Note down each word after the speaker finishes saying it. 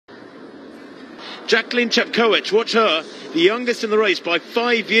Jackline Chepkoech, watch her, the youngest in the race by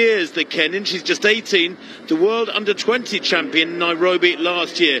 5 years, the Kenyan. She's just 18, the world under-20 champion in Nairobi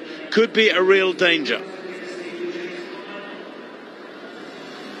last year. Could be a real danger.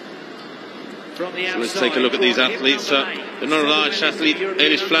 So let's take a look at these athletes. They're not a large athlete.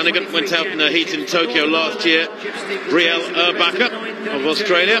 Eilish Flanagan went out in her heat in Tokyo last year. Brielle Urbacher of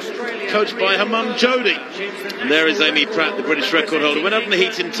Australia, coached by her mum Jodie. And there is Amy Pratt, the British record holder. Went out in the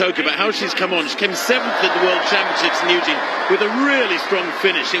heat in Tokyo, but how she's come on. She came 7th at the World Championships in Eugene with a really strong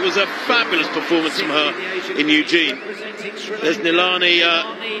finish. It was a fabulous performance from her in Eugene. There's Nilani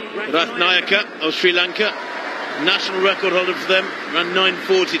Rathnayaka of Sri Lanka. National record holder for them, ran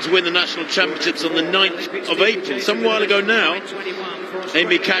 9:40 to win the national championships on the 9th of April, some while ago now.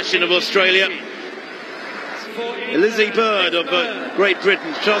 Amy Cashin of Australia. Lizzie Bird of Great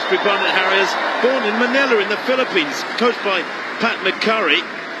Britain, Shaftesbury Barnet Harriers, born in Manila in the Philippines, coached by Pat McCurry.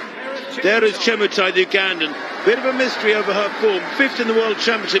 There is Chemutai, the Ugandan. Bit of a mystery over her form. 5th in the World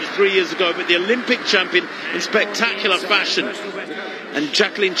Championships 3 years ago, but the Olympic champion in spectacular fashion. And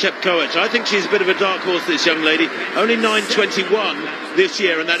Jackline Chepkoech, I think she's a bit of a dark horse, this young lady. Only 9:21 this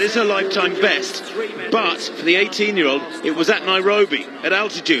year, and that is her lifetime best. But for the 18-year-old, it was at Nairobi, at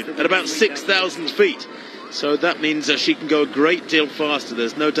altitude, at about 6,000 feet. So that means she can go a great deal faster.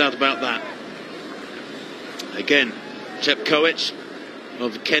 There's no doubt about that. Again, Chepkoech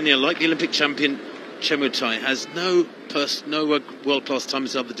of Kenya, like the Olympic champion Chemutai, has no world-class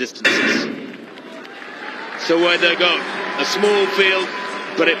times of the distances. So away they go. A small field,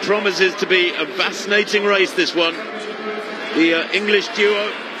 but it promises to be a fascinating race, this one. The English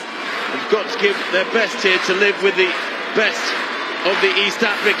duo have got to give their best here to live with the best of the East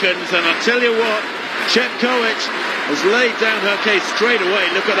Africans. And I'll tell you what, Chepkoech has laid down her case straight away.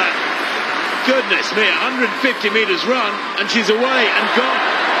 Look at that. Goodness me, 150 metres run, and she's away and gone.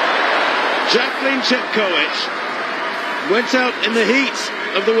 Jackline Chepkoech went out in the heat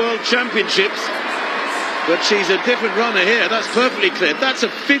of the World Championships, but she's a different runner here. That's perfectly clear. That's a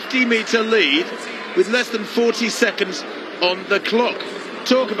 50-metre lead with less than 40 seconds on the clock.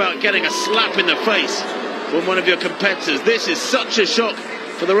 Talk about getting a slap in the face from one of your competitors. This is such a shock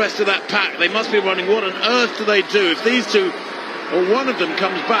for the rest of that pack. They must be running. What on earth do they do? If these two, or one of them,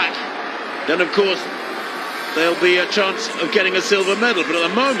 comes back, then of course there'll be a chance of getting a silver medal. But at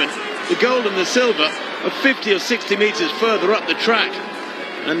the moment, the gold and the silver are 50 or 60 metres further up the track.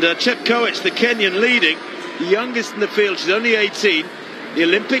 And Chepkoech, the Kenyan, leading, the youngest in the field. She's only 18. The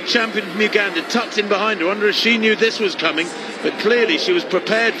Olympic champion from Uganda tucked in behind her. I wonder if she knew this was coming, but clearly she was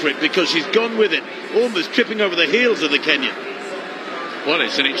prepared for it because she's gone with it, almost tripping over the heels of the Kenyan. Well,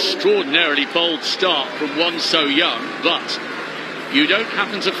 it's an extraordinarily bold start from one so young, but you don't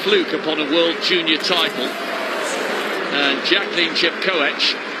happen to fluke upon a World Junior title. And Jackline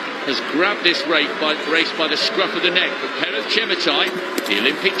Chepkoech has grabbed this race by the scruff of the neck. But Perez Chemutai, the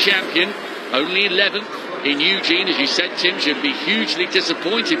Olympic champion, only 11th in Eugene, as you said, Tim, should be hugely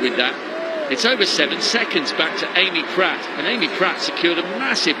disappointed with that. It's over 7 seconds back to Amy Pratt, and Amy Pratt secured a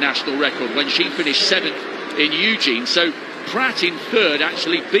massive national record when she finished 7th in Eugene. So Pratt in 3rd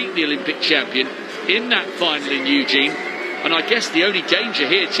actually beat the Olympic champion in that final in Eugene. And I guess the only danger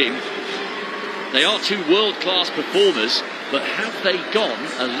here, Tim, they are two world-class performers, but have they gone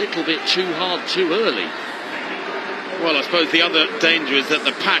a little bit too hard too early? Well, I suppose the other danger is that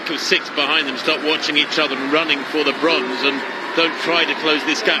the pack of 6 behind them stop watching each other and running for the bronze and don't try to close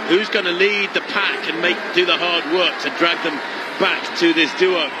this gap. Who's going to lead the pack and do the hard work to drag them back to this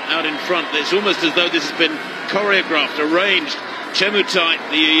duo out in front? It's almost as though this has been choreographed, arranged. Chemutai,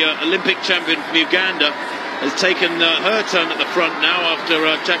 the Olympic champion from Uganda, has taken her turn at the front now after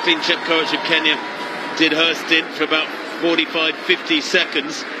Jackline Chepkoech of Kenya did her stint for about 45-50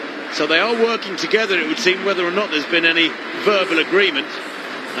 seconds. So they are working together, it would seem, whether or not there's been any verbal agreement.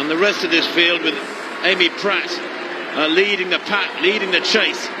 And the rest of this field, with Amy Pratt leading the pack, leading the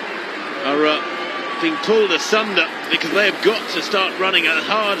chase, are being pulled asunder because they have got to start running as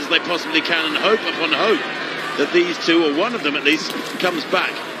hard as they possibly can and hope upon hope that these two, or one of them at least, comes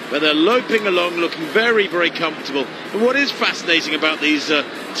back. But they're loping along, looking very, very comfortable. And what is fascinating about these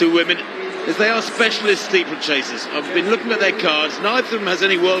two women is they are specialist steeplechasers. I've been looking at their cards. Neither of them has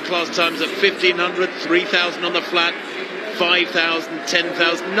any world-class times at 1,500, 3,000 on the flat, 5,000,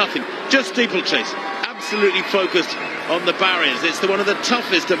 10,000, nothing. Just steeplechase. Absolutely focused on the barriers. It's one of the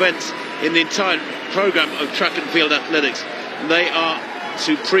toughest events in the entire programme of track and field athletics. And they are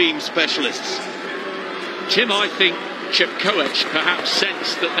supreme specialists. Tim, I think Chepkoech perhaps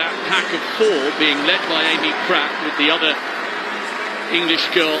sensed that pack of 4 being led by Amy Pratt with the other English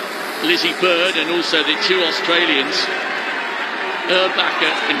girl Lizzie Bird and also the 2 Australians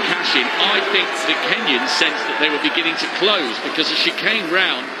Urbacher and Cashin, I think the Kenyans sensed that they were beginning to close, because as she came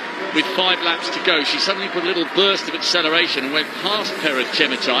round with 5 laps to go, she suddenly put a little burst of acceleration and went past Perez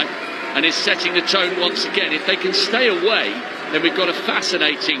Chepkoech and is setting the tone once again. If they can stay away, then we've got a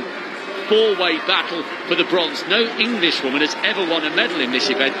fascinating 4-way battle for the bronze. No Englishwoman has ever won a medal in this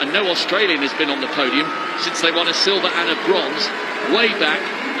event, and no Australian has been on the podium since they won a silver and a bronze way back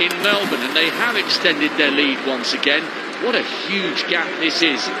in Melbourne, and they have extended their lead once again. What a huge gap this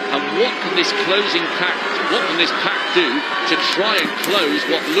is, and what can this pack do to try and close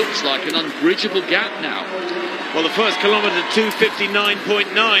what looks like an unbridgeable gap now? Well, the first kilometre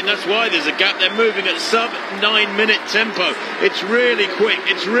 2:59.9, that's why there's a gap. They're moving at sub-9-minute tempo. It's really quick,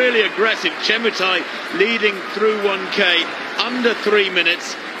 it's really aggressive. Chepkoech leading through 1K under 3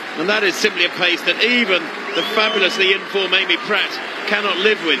 minutes, and that is simply a pace that even the fabulously in-form Amy Pratt cannot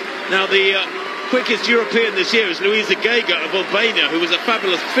live with. Now, the quickest European this year is Louisa Geiger of Albania, who was a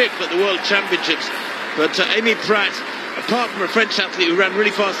fabulous 5th at the World Championships. But Amy Pratt, apart from a French athlete who ran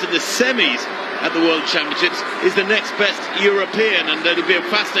really fast in the semis at the World Championships, is the next best European, and it'll be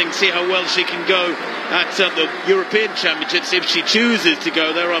fascinating to see how well she can go at the European Championships if she chooses to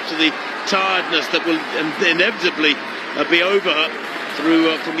go there after the tiredness that will inevitably be over her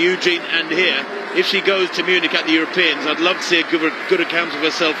through from Eugene and here. If she goes to Munich at the Europeans, I'd love to see a good account of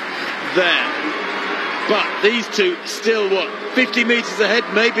herself there. But these two still, 50 metres ahead,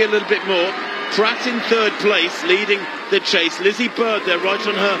 maybe a little bit more. Pratt in 3rd place, leading the chase. Lizzie Bird there, right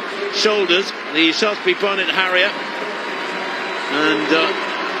on her shoulders, the Shaftesbury Barnet Harrier. And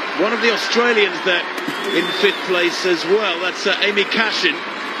one of the Australians there in 5th place as well. That's Amy Cashin,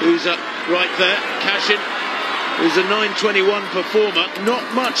 who's right there. Cashin, who's a 9:21 performer,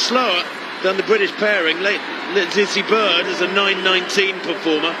 not much slower than the British pairing. Lizzie Bird is a 9:19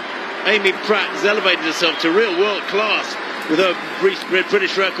 performer. Amy Pratt has elevated herself to real world class with her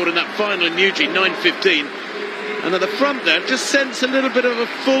British record in that final in Eugene, 9:15. And at the front there, just sense a little bit of a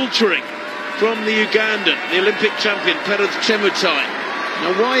faltering from the Ugandan, the Olympic champion, Perez Chepkoech.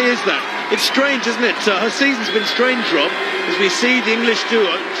 Now, why is that? It's strange, isn't it? Her season's been strange, Rob, as we see the English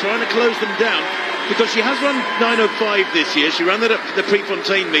duo trying to close them down, because she has run 9:05 this year. She ran that at the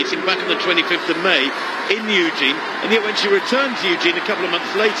Prefontaine meeting back on the 25th of May in Eugene, and yet when she returned to Eugene a couple of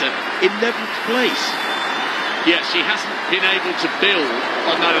months later, 11th place. Yes, she hasn't been able to build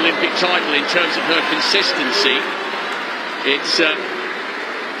on that Olympic title in terms of her consistency. It's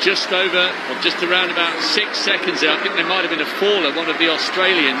just around about 6 seconds there. I think there might have been a faller, one of the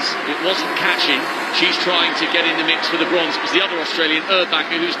Australians. It wasn't catching. She's trying to get in the mix for the bronze. It was the other Australian,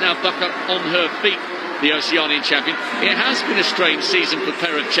 Urbacher, who's now back up on her feet, the Oceanian champion. It has been a strange season for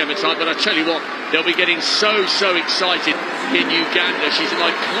Perez Chepkoech, but I tell you what, they'll be getting so excited in Uganda. She's an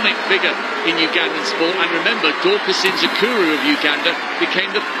iconic figure in Ugandan sport. And remember, Dorcas Nzakuru of Uganda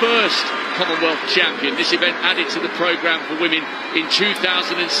became the first Commonwealth champion. This event added to the programme for women in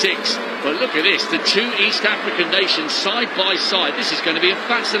 2006. But look at this, the two East African nations side by side. This is going to be a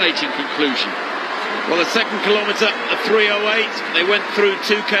fascinating conclusion. Well, the second kilometre, a 3:08. They went through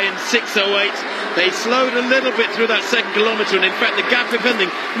 2K in 6:08. They slowed a little bit through that second kilometre, and in fact the gap, if anything,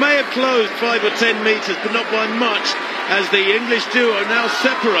 may have closed 5 or 10 metres, but not by much, as the English duo now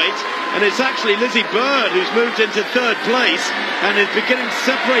separate. And it's actually Lizzie Bird who's moved into 3rd place and is beginning to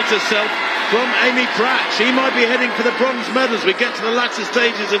separate herself from Amy Pratt. She might be heading for the bronze medal as we get to the latter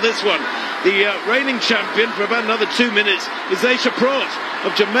stages of this one. The reigning champion for about another 2 minutes is Aisha Pratt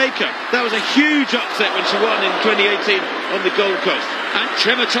of Jamaica. That was a huge upset when she won in 2018 on the Gold Coast. And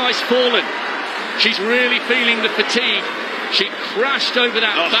Chepkoech's fallen. She's really feeling the fatigue. She crashed over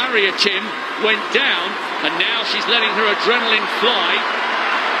that barrier, Tim, went down, and now she's letting her adrenaline fly.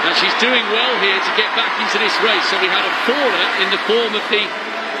 And she's doing well here to get back into this race. So we had a faller in the form of the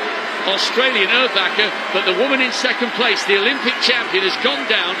Australian Urbacher, but the woman in 2nd place, the Olympic champion, has gone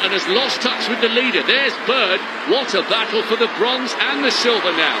down and has lost touch with the leader. There's Bird. What a battle for the bronze and the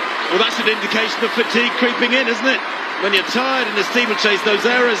silver now. Well, that's an indication of fatigue creeping in, isn't it? When you're tired in the steeplechase, those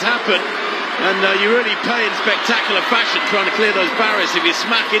errors happen, and you really pay in spectacular fashion trying to clear those barriers. If you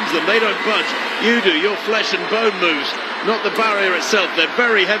smack into them, they don't budge. You do. Your flesh and bone moves, not the barrier itself. They're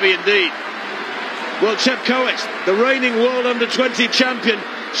very heavy indeed. Well, Chepkoech, the reigning World Under-20 champion,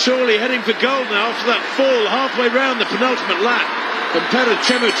 surely heading for gold now after that fall halfway round the penultimate lap from Perez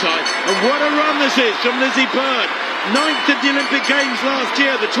Chepkoech. And what a run this is from Lizzie Bird. 9th at the Olympic Games last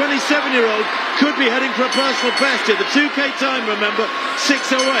year. The 27-year-old could be heading for a personal best here. The 2K time, remember,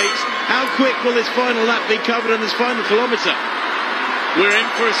 6:08. How quick will this final lap be covered in this final kilometre? We're in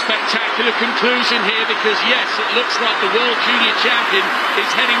for a spectacular conclusion here because, yes, it looks like the World Junior Champion is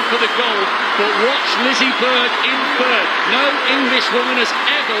heading for the gold. But watch Lizzie Bird in third. No English woman has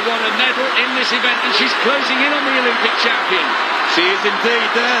ever won a medal in this event, and she's closing in on the Olympic champion. She is indeed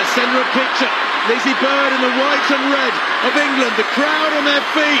there. Send her a picture. Lizzie Bird in the white and red of England. The crowd on their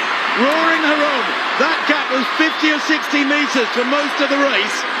feet, roaring her on. That gap was 50 or 60 metres for most of the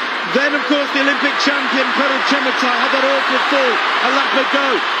race. Then, of course, the Olympic champion, Chepkoech, had that awful fall a lap ago.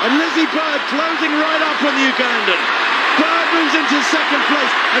 And Lizzie Bird closing right up on the Ugandan. Bird moves into second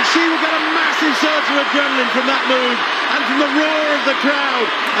place, and she will get a massive surge of adrenaline from that move and from the roar of the crowd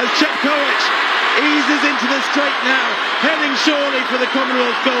as Chepkoech eases into the straight now, heading surely for the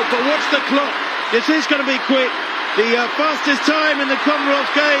Commonwealth gold. But watch the clock. This is going to be quick. The fastest time in the Commonwealth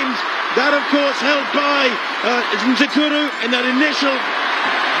Games, that, of course, held by Nzikuru in that initial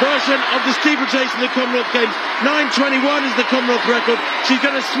version of the steeplechase in the Commonwealth Games. 9:21 is the Commonwealth record. She's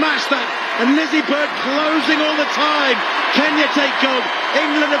going to smash that. And Lizzie Bird closing all the time. Kenya take gold.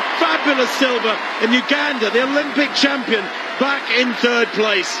 England a fabulous silver. And Uganda, the Olympic champion, back in third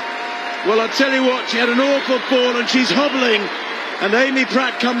place. Well, I'll tell you what, she had an awful fall and she's hobbling. And Amy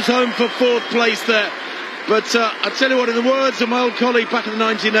Pratt comes home for fourth place there. But I'll tell you what, in the words of my old colleague back in the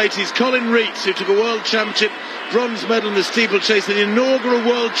 1980s, Colin Reitz, who took a world championship bronze medal in the steeplechase in the inaugural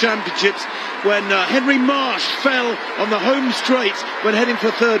World Championships when Henry Marsh fell on the home straight when heading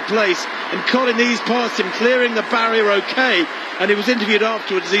for third place, and Colin eased past him, clearing the barrier okay, and he was interviewed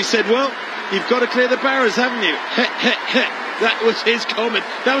afterwards and he said, well, you've got to clear the barriers, haven't you? That was his comment.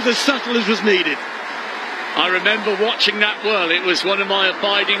 That was as subtle as was needed. I remember watching that whirl. It was one of my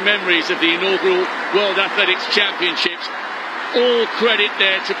abiding memories of the inaugural World Athletics Championships. All credit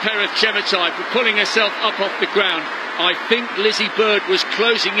there to Chepkoech for pulling herself up off the ground. I think Lizzie Bird was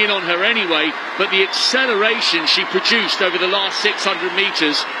closing in on her anyway, but the acceleration she produced over the last 600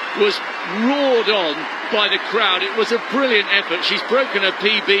 metres was roared on by the crowd. It was a brilliant effort. She's broken her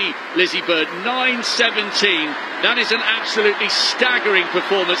PB, Lizzie Bird, 9:17. That is an absolutely staggering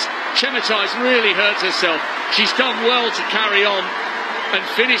performance. Chepkoech really hurt herself. She's done well to carry on and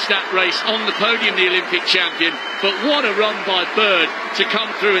finish that race on the podium, the Olympic champion. But what a run by Bird to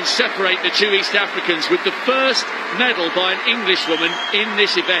come through and separate the two East Africans with the first medal by an Englishwoman in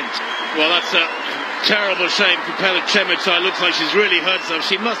this event. Well, that's a terrible shame for Chepkoech. Looks like she's really hurt herself.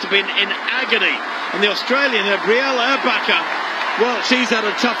 She must have been in agony. And the Australian, Brielle Erbacher, well, she's had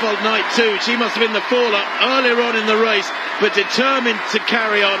a tough old night too. She must have been the faller earlier on in the race, but determined to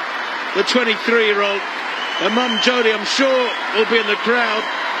carry on. The 23-year-old, her mum Jodie, I'm sure, will be in the crowd,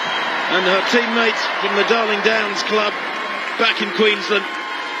 and her teammates from the Darling Downs club back in Queensland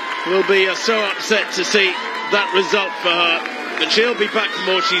will be so upset to see that result for her. But she'll be back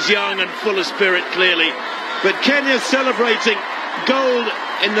for more. She's young and full of spirit, clearly. But Kenya's celebrating gold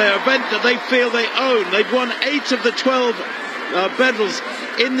in the event that they feel they own. They've won 8 of the 12 medals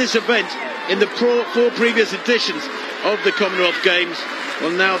in this event in the 4 previous editions of the Commonwealth Games.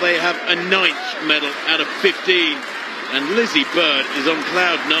 Well, now they have a 9th medal out of 15. And Lizzie Bird is on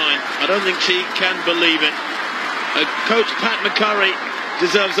cloud 9. I don't think she can believe it. Coach Pat McCurry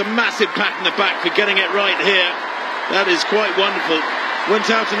deserves a massive pat in the back for getting it right here. That is quite wonderful. Went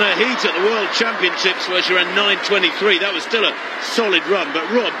out in her heat at the World Championships where she ran 9:23. That was still a solid run. But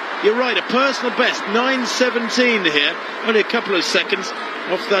Rob, you're right, a personal best, 9:17 here. Only a couple of seconds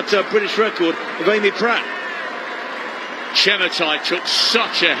off that British record of Amy Pratt. Chepkoech took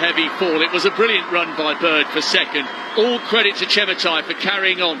such a heavy fall. It was a brilliant run by Bird for second. All credit to Chepkoech for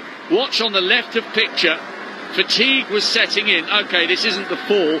carrying on. Watch on the left of picture. Fatigue was setting in. OK, this isn't the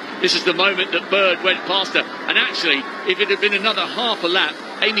fall. This is the moment that Bird went past her. And actually, if it had been another half a lap,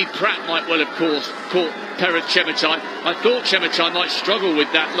 Amy Pratt might well have caught Chepkoech. I thought Chepkoech might struggle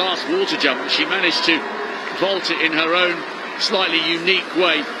with that last water jump, but she managed to vault it in her own slightly unique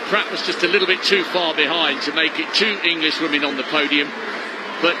way. Pratt was just a little bit too far behind to make it 2 English women on the podium.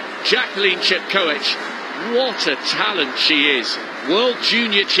 But Jackline Chepkoech, what a talent she is. World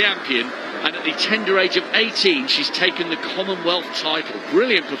Junior Champion. And at the tender age of 18, she's taken the Commonwealth title.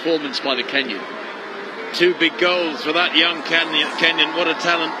 Brilliant performance by the Kenyan. 2 big goals for that young Kenyan. What a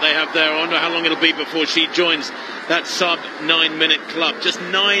talent they have there. I wonder how long it'll be before she joins that sub-9-minute club. Just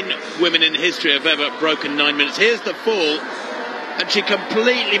 9 women in history have ever broken 9 minutes. Here's the fall, and she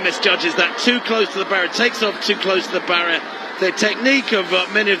completely misjudges that. Too close to the barrier. Takes off too close to the barrier. The technique of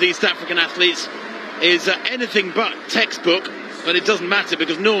many of these East African athletes is anything but textbook. But it doesn't matter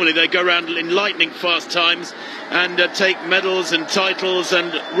because normally they go around in lightning fast times and take medals and titles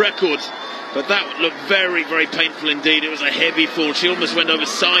and records. But that looked very, very painful indeed. It was a heavy fall. She almost went over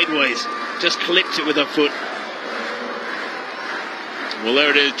sideways, just clipped it with her foot. Well,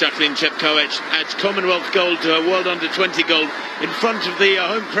 there it is. Jackline Chepkoech adds Commonwealth gold to her World Under-20 gold in front of the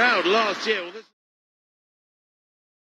home crowd last year.